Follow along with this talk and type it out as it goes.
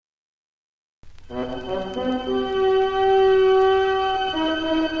I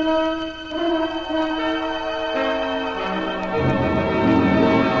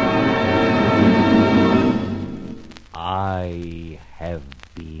have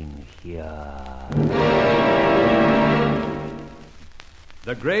been here.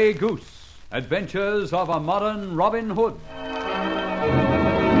 The Grey Goose, Adventures of a Modern Robin Hood.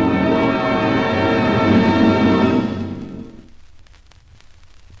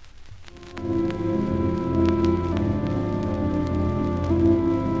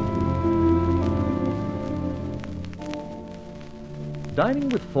 Dining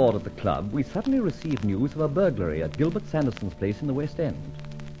with Ford at the club, we suddenly received news of a burglary at Gilbert Sanderson's place in the West End.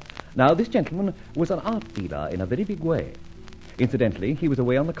 Now, this gentleman was an art dealer in a very big way. Incidentally, he was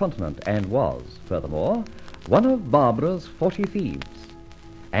away on the continent and was, furthermore, one of Barbara's 40 thieves,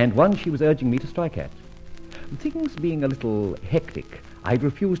 and one she was urging me to strike at. Things being a little hectic, I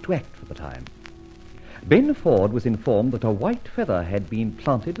refused to act for the time. Ben Ford was informed that a white feather had been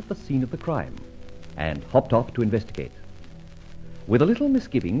planted at the scene of the crime, and hopped off to investigate. With a little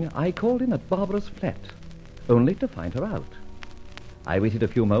misgiving, I called in at Barbara's flat, only to find her out. I waited a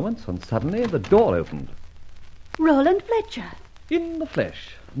few moments, and suddenly the door opened. Roland Fletcher. In the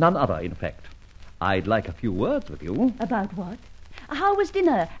flesh. None other, in fact. I'd like a few words with you. About what? How was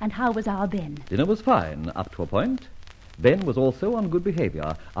dinner, and how was our Ben? Dinner was fine, up to a point. Ben was also on good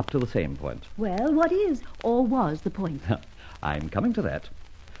behavior, up to the same point. Well, what is, or was, the point? I'm coming to that.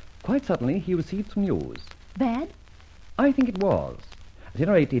 Quite suddenly, he received some news. Bad? I think it was. At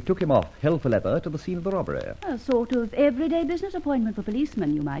any rate, it took him off, hell for leather, to the scene of the robbery. A sort of everyday business appointment for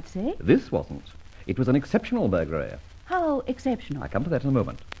policemen, you might say. This wasn't. It was an exceptional burglary. How exceptional? I'll come to that in a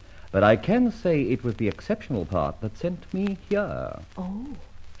moment. But I can say it was the exceptional part that sent me here. Oh,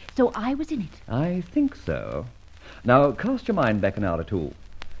 so I was in it. I think so. Now, cast your mind back an hour or two.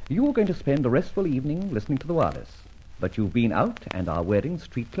 You were going to spend a restful evening listening to the wireless, but you've been out and are wearing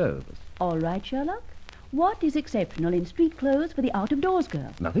street clothes. All right, Sherlock. What is exceptional in street clothes for the out-of-doors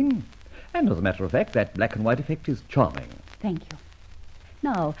girl? Nothing. And as a matter of fact, that black and white effect is charming. Thank you.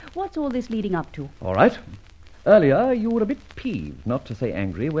 Now, what's all this leading up to? All right. Earlier, you were a bit peeved, not to say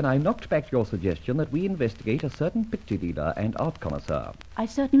angry, when I knocked back your suggestion that we investigate a certain picture dealer and art connoisseur. I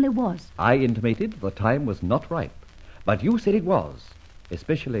certainly was. I intimated the time was not ripe, but you said it was,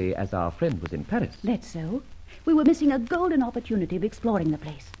 especially as our friend was in Paris. That's so. We were missing a golden opportunity of exploring the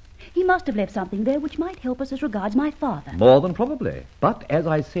place. He must have left something there which might help us as regards my father. More than probably. But, as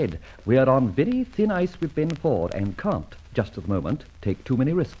I said, we are on very thin ice with Ben Ford and can't, just at the moment, take too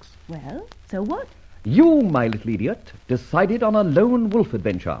many risks. Well, so what? You, my little idiot, decided on a lone wolf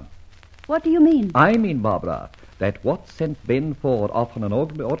adventure. What do you mean? I mean, Barbara, that what sent Ben Ford off on an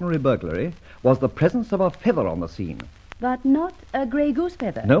ordinary burglary was the presence of a feather on the scene. But not a grey goose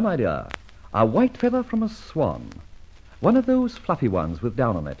feather. No, my dear. A white feather from a swan. One of those fluffy ones with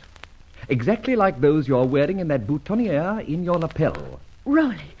down on it. Exactly like those you're wearing in that boutonniere in your lapel.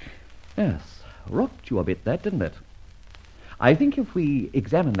 Rolly. Yes, rocked you a bit, that, didn't it? I think if we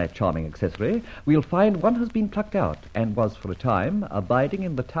examine that charming accessory, we'll find one has been plucked out and was for a time abiding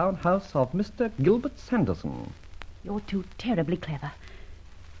in the townhouse of Mr. Gilbert Sanderson. You're too terribly clever.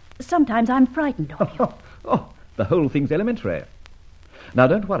 Sometimes I'm frightened of you. Oh, the whole thing's elementary. Now,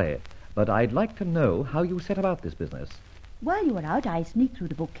 don't worry, but I'd like to know how you set about this business. While you were out, I sneaked through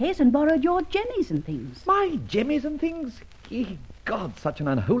the bookcase and borrowed your jemmies and things. My jemmies and things? God, such an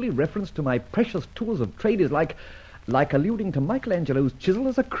unholy reference to my precious tools of trade is like alluding to Michelangelo's chisel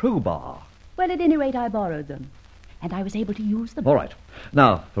as a crowbar. Well, at any rate, I borrowed them, and I was able to use them. All right.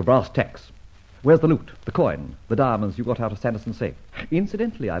 Now, for brass tacks. Where's the loot, the coin, the diamonds you got out of Sanderson's safe?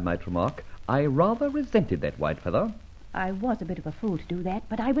 Incidentally, I might remark, I rather resented that white feather. I was a bit of a fool to do that,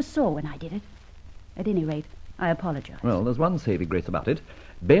 but I was sore when I did it. At any rate, I apologize. Well, there's one saving grace about it.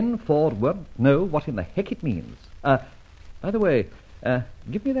 Ben Ford won't know what in the heck it means. By the way,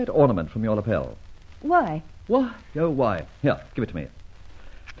 give me that ornament from your lapel. Why? Why? Oh, why? Here, give it to me.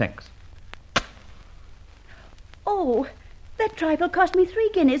 Thanks. Oh, that trifle cost me 3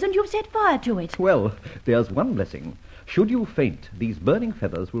 guineas, and you've set fire to it. Well, there's one blessing. Should you faint, these burning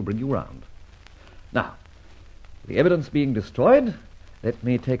feathers will bring you round. Now, the evidence being destroyed, let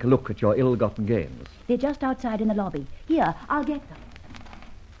me take a look at your ill-gotten gains. They're just outside in the lobby. Here, I'll get them.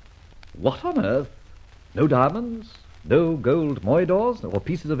 What on earth? No diamonds? No gold moidors or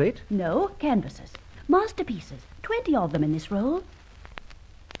pieces of 8? No, canvases. Masterpieces. 20 of them in this roll.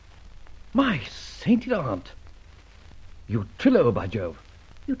 My sainted aunt! Utrillo, by Jove.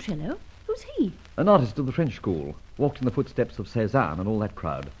 Utrillo? Who's he? An artist of the French school. Walked in the footsteps of Cézanne and all that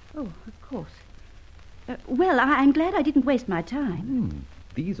crowd. Oh, of course. Well, I'm glad I didn't waste my time.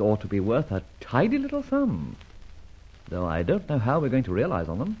 These ought to be worth a tidy little sum. Though I don't know how we're going to realize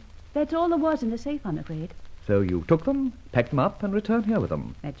on them. That's all there was in the safe, I'm afraid. So you took them, packed them up, and returned here with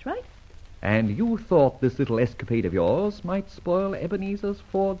them. That's right. And you thought this little escapade of yours might spoil Ebenezer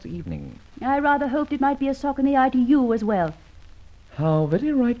Ford's evening. I rather hoped it might be a sock in the eye to you as well. How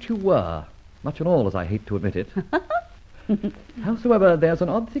very right you were. Much and all, as I hate to admit it. Howsoever, there's an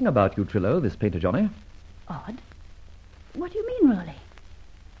odd thing about you, Trillo, this painter Johnny. Odd? What do you mean, really?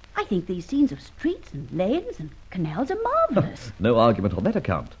 I think these scenes of streets and lanes and canals are marvellous. No argument on that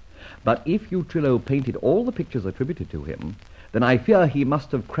account. But if you, Trillo, painted all the pictures attributed to him, then I fear he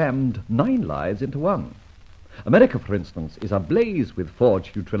must have crammed 9 lives into one. America, for instance, is ablaze with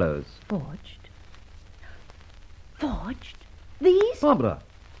forged Utrillos. Forged? Forged? These? Barbara,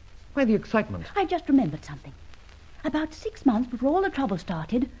 why the excitement? I just remembered something. About 6 months before all the trouble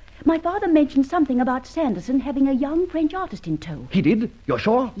started, my father mentioned something about Sanderson having a young French artist in tow. He did? You're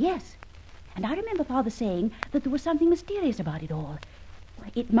sure? Yes. And I remember Father saying that there was something mysterious about it all.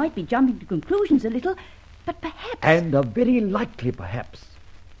 It might be jumping to conclusions a little, but perhaps... And a very likely perhaps.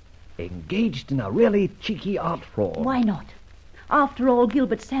 Engaged in a really cheeky art fraud. Why not? After all,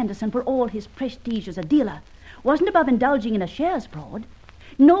 Gilbert Sanderson, for all his prestige as a dealer, wasn't above indulging in a shares fraud.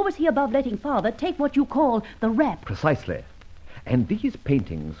 Nor was he above letting Father take what you call the rap. Precisely. And these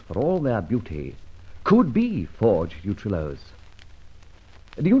paintings, for all their beauty, could be forged Utrillos.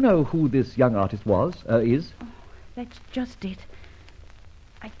 Do you know who this young artist is? Oh, that's just it.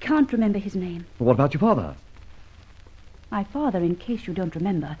 I can't remember his name. What about your father? My father, in case you don't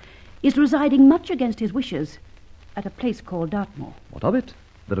remember, is residing much against his wishes at a place called Dartmoor. What of it?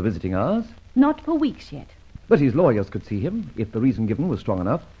 There are visiting hours? Not for weeks yet. But his lawyers could see him, if the reason given was strong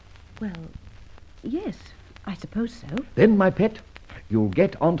enough. Well, yes, I suppose so. Then, my pet, you'll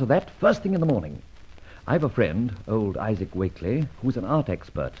get onto that first thing in the morning. I've a friend, old Isaac Wakely, who's an art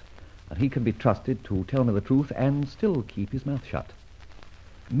expert, and he can be trusted to tell me the truth and still keep his mouth shut.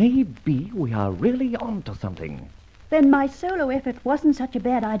 Maybe we are really onto something. Then my solo effort wasn't such a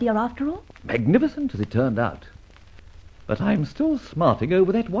bad idea after all? Magnificent as it turned out. But I'm still smarting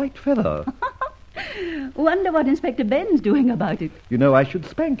over that white feather. Wonder what Inspector Ben's doing about it. You know, I should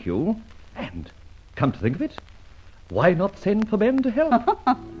spank you. And, come to think of it, why not send for Ben to help?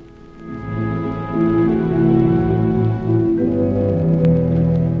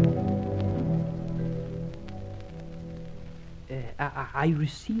 I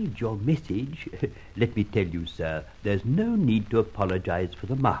received your message. Let me tell you, sir, there's no need to apologize for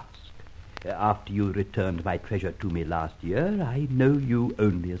the mask. After you returned my treasure to me last year, I know you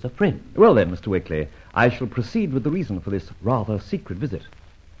only as a friend. Well then, Mr. Wakely, I shall proceed with the reason for this rather secret visit.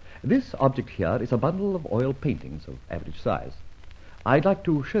 This object here is a bundle of oil paintings of average size. I'd like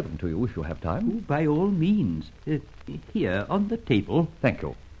to show them to you if you have time. Oh, by all means. Here, on the table. Thank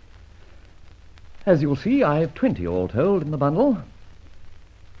you. As you'll see, I have 20 all told in the bundle.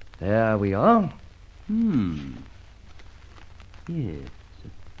 There we are. Yes.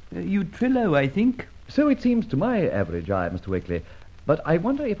 Utrillo, I think. So it seems to my average eye, Mr. Wakely. But I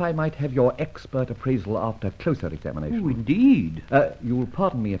wonder if I might have your expert appraisal after closer examination. Oh, indeed. You'll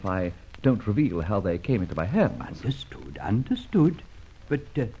pardon me if I don't reveal how they came into my hands. Understood.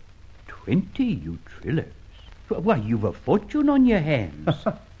 But 20 Utrillos? Why, you've a fortune on your hands.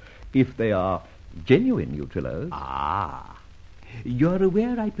 If they are genuine Utrillos. Ah. You're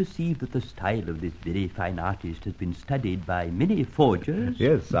aware, I perceive, that the style of this very fine artist has been studied by many forgers?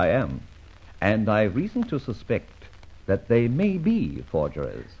 Yes, I am. And I've reason to suspect that they may be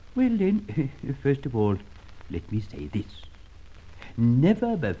forgeries. Well, then, first of all, let me say this.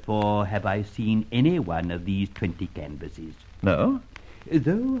 Never before have I seen any one of these 20 canvases. No?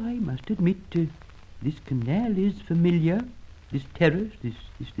 Though I must admit, this canal is familiar, this terrace,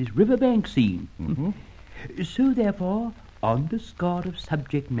 this riverbank scene. Mm-hmm. So, therefore, on the score of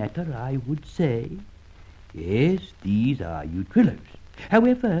subject matter, I would say, yes, these are Utrillos.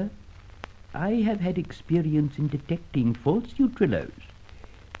 However, I have had experience in detecting false Utrillos.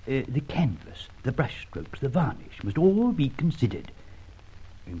 The canvas, the brushstrokes, the varnish must all be considered.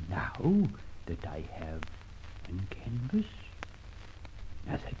 And now that I have one canvas,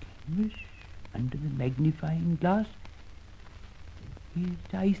 another canvas, under the magnifying glass, yes,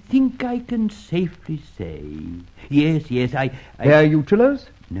 I think I can safely say, yes, I... They're Utrillos?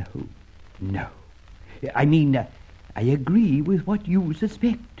 No. I mean, I agree with what you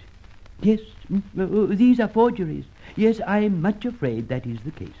suspect. Yes, these are forgeries. Yes, I'm much afraid that is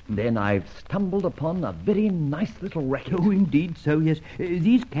the case. Then I've stumbled upon a very nice little racket. Oh, indeed so, yes.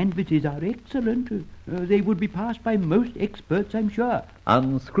 These canvases are excellent. They would be passed by most experts, I'm sure.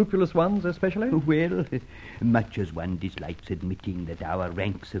 Unscrupulous ones, especially? Well, much as one dislikes admitting that our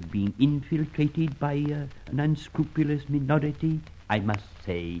ranks have been infiltrated by an unscrupulous minority, I must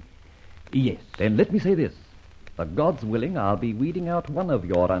say yes. Then let me say this. For God's willing, I'll be weeding out one of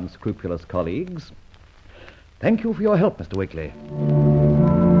your unscrupulous colleagues. Thank you for your help, Mr. Wakely.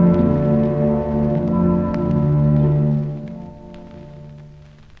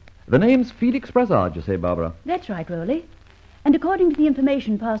 The name's Felix Brassard, you say, Barbara? That's right, Rowley. And according to the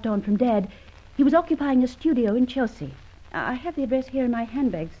information passed on from Dad, he was occupying a studio in Chelsea. I have the address here in my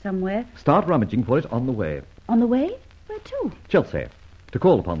handbag somewhere. Start rummaging for it on the way. On the way? Where to? Chelsea, to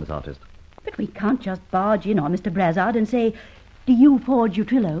call upon this artist. But we can't just barge in on Mr. Brassard and say, "Do you forge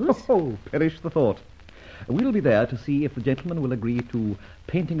Utrillos?" Oh, perish the thought. We'll be there to see if the gentleman will agree to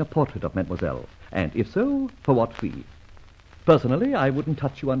painting a portrait of Mademoiselle, and if so, for what fee. Personally, I wouldn't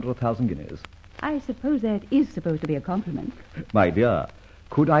touch you under 1,000 guineas. I suppose that is supposed to be a compliment. My dear,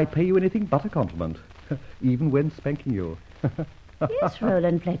 could I pay you anything but a compliment, even when spanking you? Yes,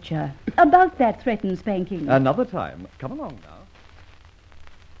 Roland Fletcher. About that threatened spanking. Another time. Come along now.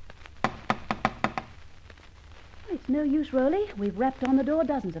 It's no use, Rowley. We've rapped on the door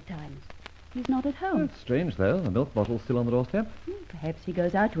dozens of times. He's not at home. It's strange, though. The milk bottle's still on the doorstep. Perhaps he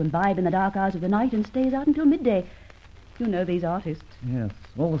goes out to imbibe in the dark hours of the night and stays out until midday. You know these artists. Yes.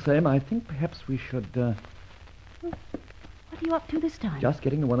 All the same, I think perhaps we should... What are you up to this time? Just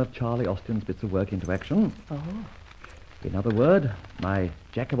getting one of Charlie Austin's bits of work into action. Oh. In other words, my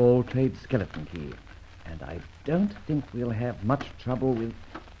jack-of-all-trades skeleton key. And I don't think we'll have much trouble with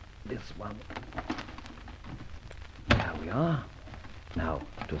this one. There we are. Now,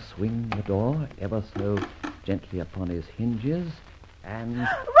 to swing the door ever so gently upon his hinges, and...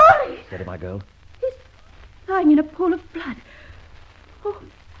 Roy! Steady, my girl. He's lying in a pool of blood. Oh,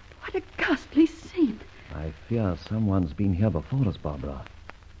 what a ghastly scene. I fear someone's been here before us, Barbara.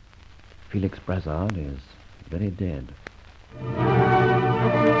 Felix Brassard is very dead.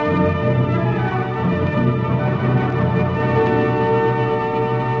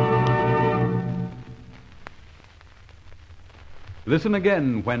 Listen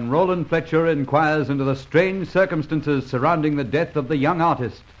again when Roland Fletcher inquires into the strange circumstances surrounding the death of the young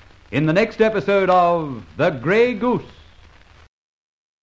artist in the next episode of The Grey Goose.